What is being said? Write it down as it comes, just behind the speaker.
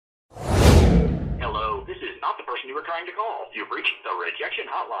not the person you were trying to call. You've reached the rejection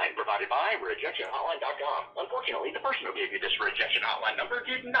hotline provided by rejectionhotline.com. Unfortunately, the person who gave you this rejection hotline number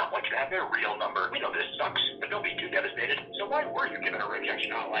did not want you to have their real number. We know this sucks, but don't be too devastated. So why were you given a rejection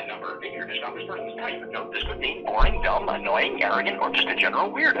hotline number? Maybe you're just not this person's type. No, this could mean boring, dumb, annoying, arrogant, or just a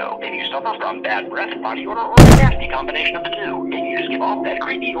general weirdo. Maybe you suffer from bad breath, body odor, or a nasty combination of the two. Maybe you just give off that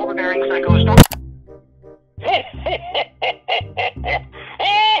creepy, overbearing psycho stuff.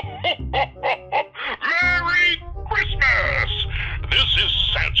 Merry Christmas! This is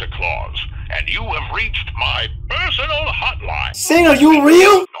Santa Claus, and you have reached my personal hotline. Santa, you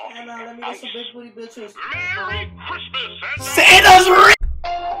real? Nah, let me get some big booty bitches. Merry Christmas, Santa's real!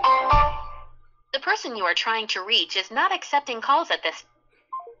 The person you are trying to reach is not accepting calls at this.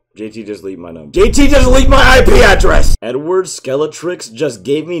 JT just leaked my number. JT just leaked my IP address! Edward Skeletrix just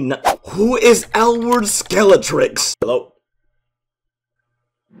gave me Who is Edward Skeletrix? Hello?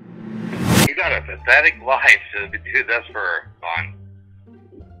 You got a pathetic life to do this for fun.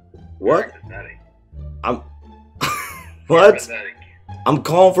 What? You're pathetic. I'm... You're What? pathetic. I'm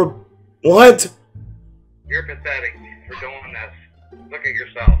calling for... What? You're pathetic for doing this. Look at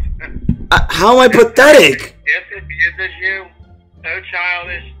yourself. How am I pathetic? This is you. So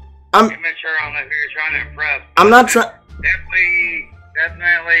childish. I'm... Immature. I don't know who you're trying to impress. I'm not trying... Definitely,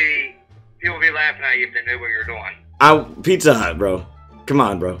 people will be laughing at you if they knew what you're doing. Pizza Hut, bro. Come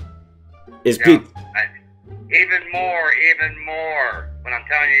on, bro. It's Yeah. Pizza... Even more, when I'm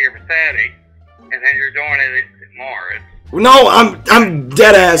telling you you're pathetic, and then you're doing it more. No, I'm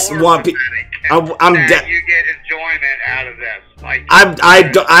dead ass want I'm dead. You get enjoyment out of this. Like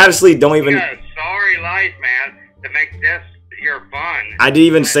I honestly don't even... You got a sorry life, man, to make this your fun. I didn't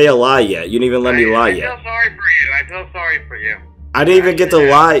even say a lie yet. You didn't even let me lie I yet. feel sorry for you. I feel sorry for you. I didn't even get to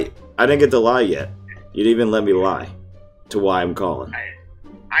lie. I didn't get to lie yet. You didn't even let me lie to why I'm calling. I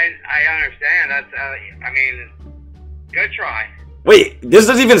understand. That's I mean, good try. Wait, this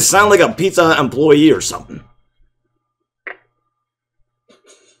doesn't even sound like a Pizza Hut employee or something. I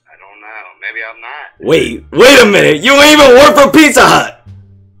don't know. Maybe I'm not. Wait a minute. You ain't even work for Pizza Hut.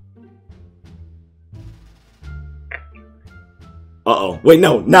 Uh-oh. Wait,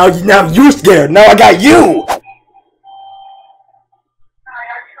 no. Now you scared. Now I got you.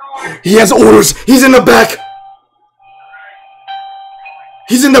 He has orders. He's in the back.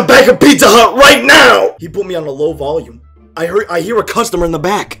 He's in the back of Pizza Hut right now. He put me on a low volume. I hear a customer in the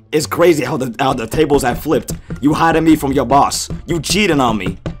back. It's crazy how the tables have flipped. You hiding me from your boss. You cheating on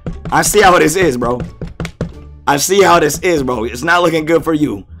me. I see how this is, bro. I see how this is, bro. It's not looking good for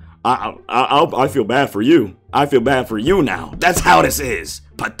you. I feel bad for you. I feel bad for you now. That's how this is.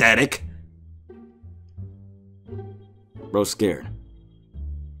 Pathetic. Bro, scared.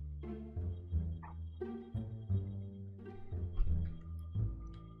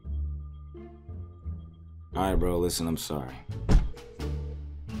 Alright, bro, listen, I'm sorry.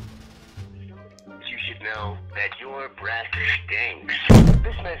 You should know that your breath stinks.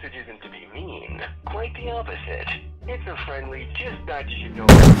 This message isn't to be mean. Quite the opposite. It's a friendly, just thought you should know.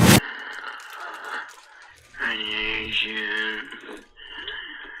 I need you.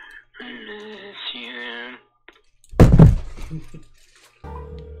 I miss you.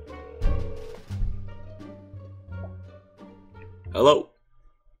 Hello?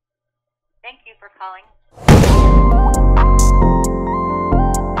 Thank you for calling